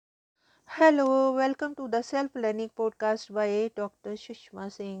Hello, welcome to the Self Learning Podcast by Dr.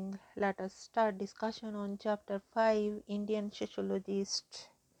 Sushma Singh. Let us start discussion on Chapter 5 Indian Sociologists,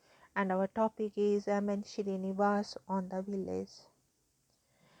 and our topic is M.N. Srinivas on the village.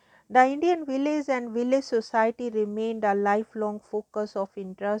 The Indian village and village society remained a lifelong focus of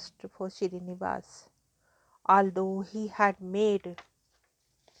interest for Srinivas. Although he had made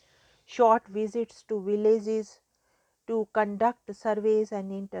short visits to villages to conduct surveys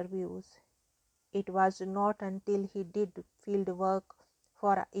and interviews, it was not until he did field work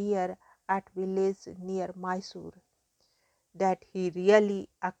for a year at village near Mysore that he really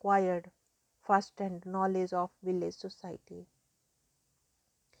acquired first-hand knowledge of village society.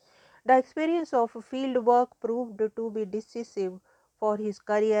 The experience of field work proved to be decisive for his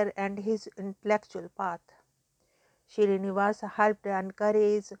career and his intellectual path. Srinivas helped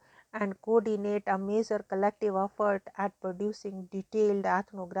encourage and coordinate a major collective effort at producing detailed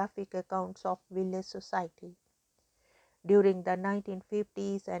ethnographic accounts of village society during the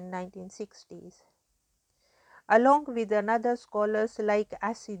 1950s and 1960s. Along with other scholars like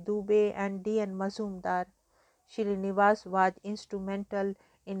S.C. Dubey and D.N. Mazumdar, Srinivas was instrumental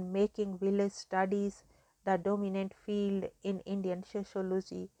in making village studies the dominant field in Indian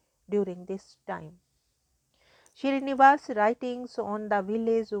sociology during this time. Srinivas' writings on the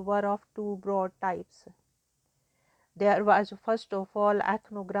village were of two broad types. There was first of all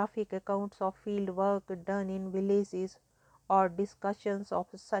ethnographic accounts of field work done in villages or discussions of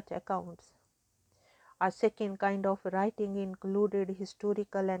such accounts. A second kind of writing included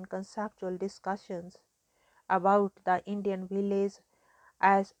historical and conceptual discussions about the Indian village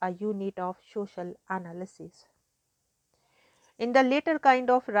as a unit of social analysis. In the latter kind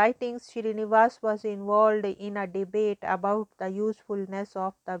of writings, Srinivas was involved in a debate about the usefulness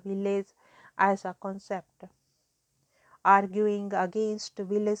of the village as a concept, arguing against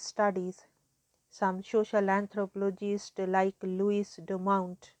village studies. Some social anthropologists like Louis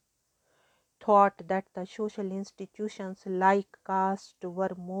Dumont thought that the social institutions like caste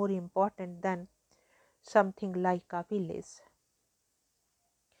were more important than something like a village,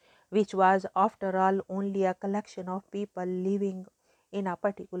 which was after all only a collection of people living in a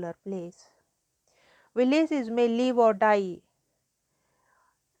particular place. Villages may live or die,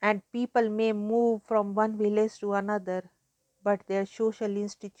 and people may move from one village to another, but their social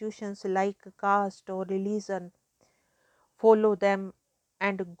institutions like caste or religion follow them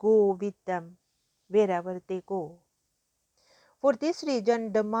and go with them wherever they go. For this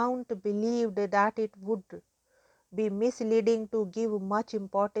reason, de Mount believed that it would be misleading to give much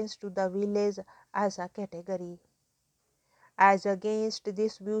importance to the village as a category. As against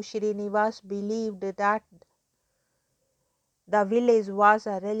this view, Srinivas believed that the village was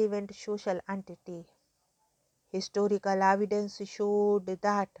a relevant social entity. Historical evidence showed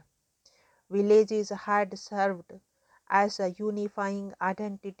that villages had served as a unifying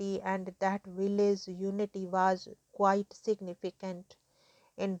identity and that village unity was quite significant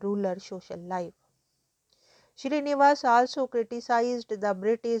in rural social life. Srinivas also criticized the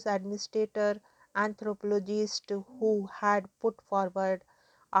British administrator anthropologist who had put forward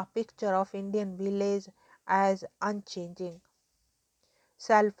a picture of Indian village as unchanging,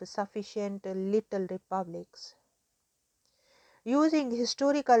 self-sufficient little republics. Using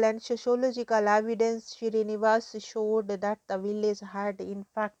historical and sociological evidence, Srinivas showed that the village had in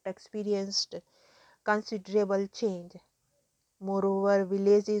fact experienced considerable change. Moreover,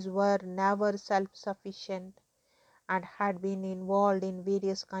 villages were never self-sufficient and had been involved in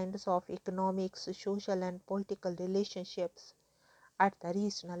various kinds of economic, social and political relationships at the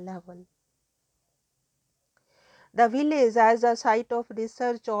regional level. The village as a site of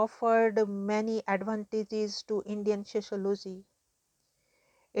research offered many advantages to Indian sociology.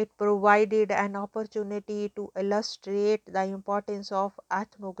 It provided an opportunity to illustrate the importance of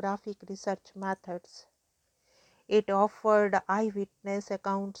ethnographic research methods. It offered eyewitness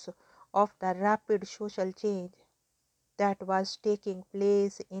accounts of the rapid social change that was taking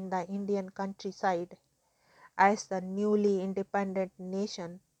place in the Indian countryside as the newly independent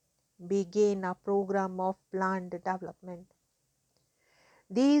nation began a program of planned development.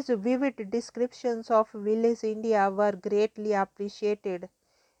 These vivid descriptions of village India were greatly appreciated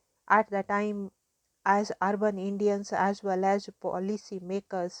at the time, as urban Indians as well as policy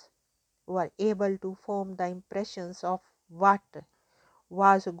makers were able to form the impressions of what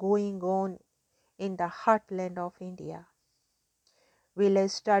was going on in the heartland of India.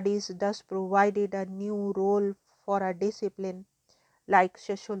 Village studies thus provided a new role for a discipline like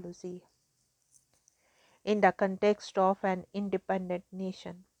sociology in the context of an independent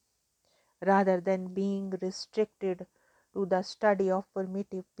nation, rather than being restricted to the study of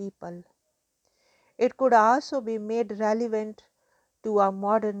primitive people. It could also be made relevant to a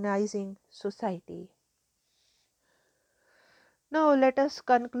modernizing society. Now let us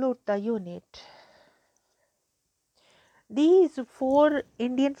conclude the unit. These four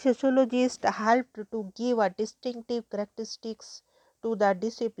Indian sociologists helped to give a distinctive characteristics to the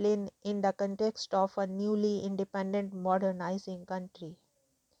discipline in the context of a newly independent modernizing country.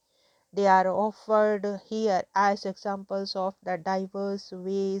 They are offered here as examples of the diverse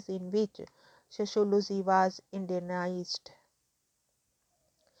ways in which sociology was Indianized.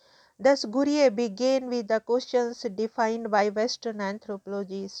 Thus, Gurye began with the questions defined by Western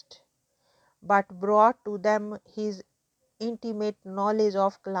anthropologists, but brought to them his intimate knowledge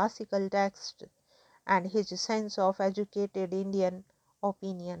of classical texts and his sense of educated Indian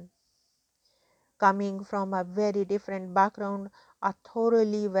opinion. Coming from a very different background, a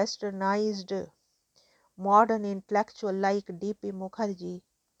thoroughly westernized modern intellectual like D.P. Mukherjee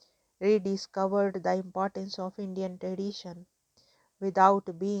rediscovered the importance of Indian tradition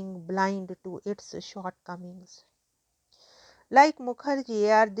without being blind to its shortcomings. Like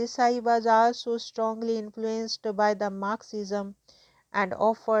Mukherjee, Desai was also strongly influenced by the Marxism and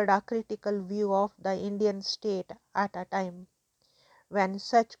offered a critical view of the Indian state at a time when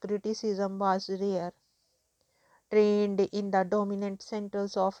such criticism was rare. Trained in the dominant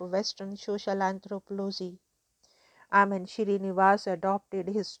centers of Western social anthropology, Aman Srinivas adopted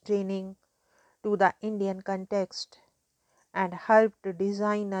his training to the Indian context and helped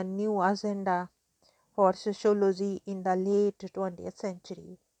design a new agenda for sociology in the late 20th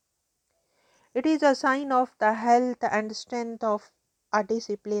century. It is a sign of the health and strength of a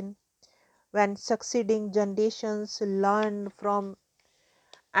discipline when succeeding generations learn from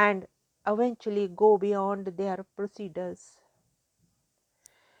and eventually go beyond their procedures.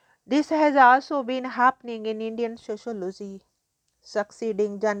 This has also been happening in Indian sociology.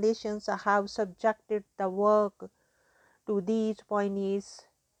 Succeeding generations have subjected the work to these pioneers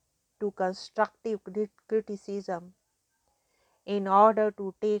to constructive criticism in order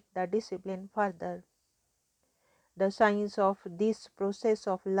to take the discipline further. The signs of this process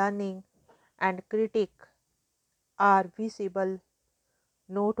of learning and critique are visible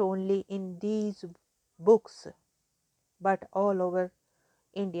not only in these books but all over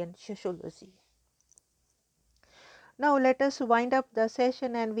Indian sociology. Now let us wind up the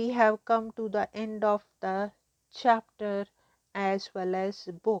session, and we have come to the end of the chapter as well as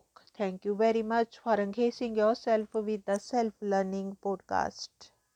book. Thank you very much for engaging yourself with the self-learning podcast.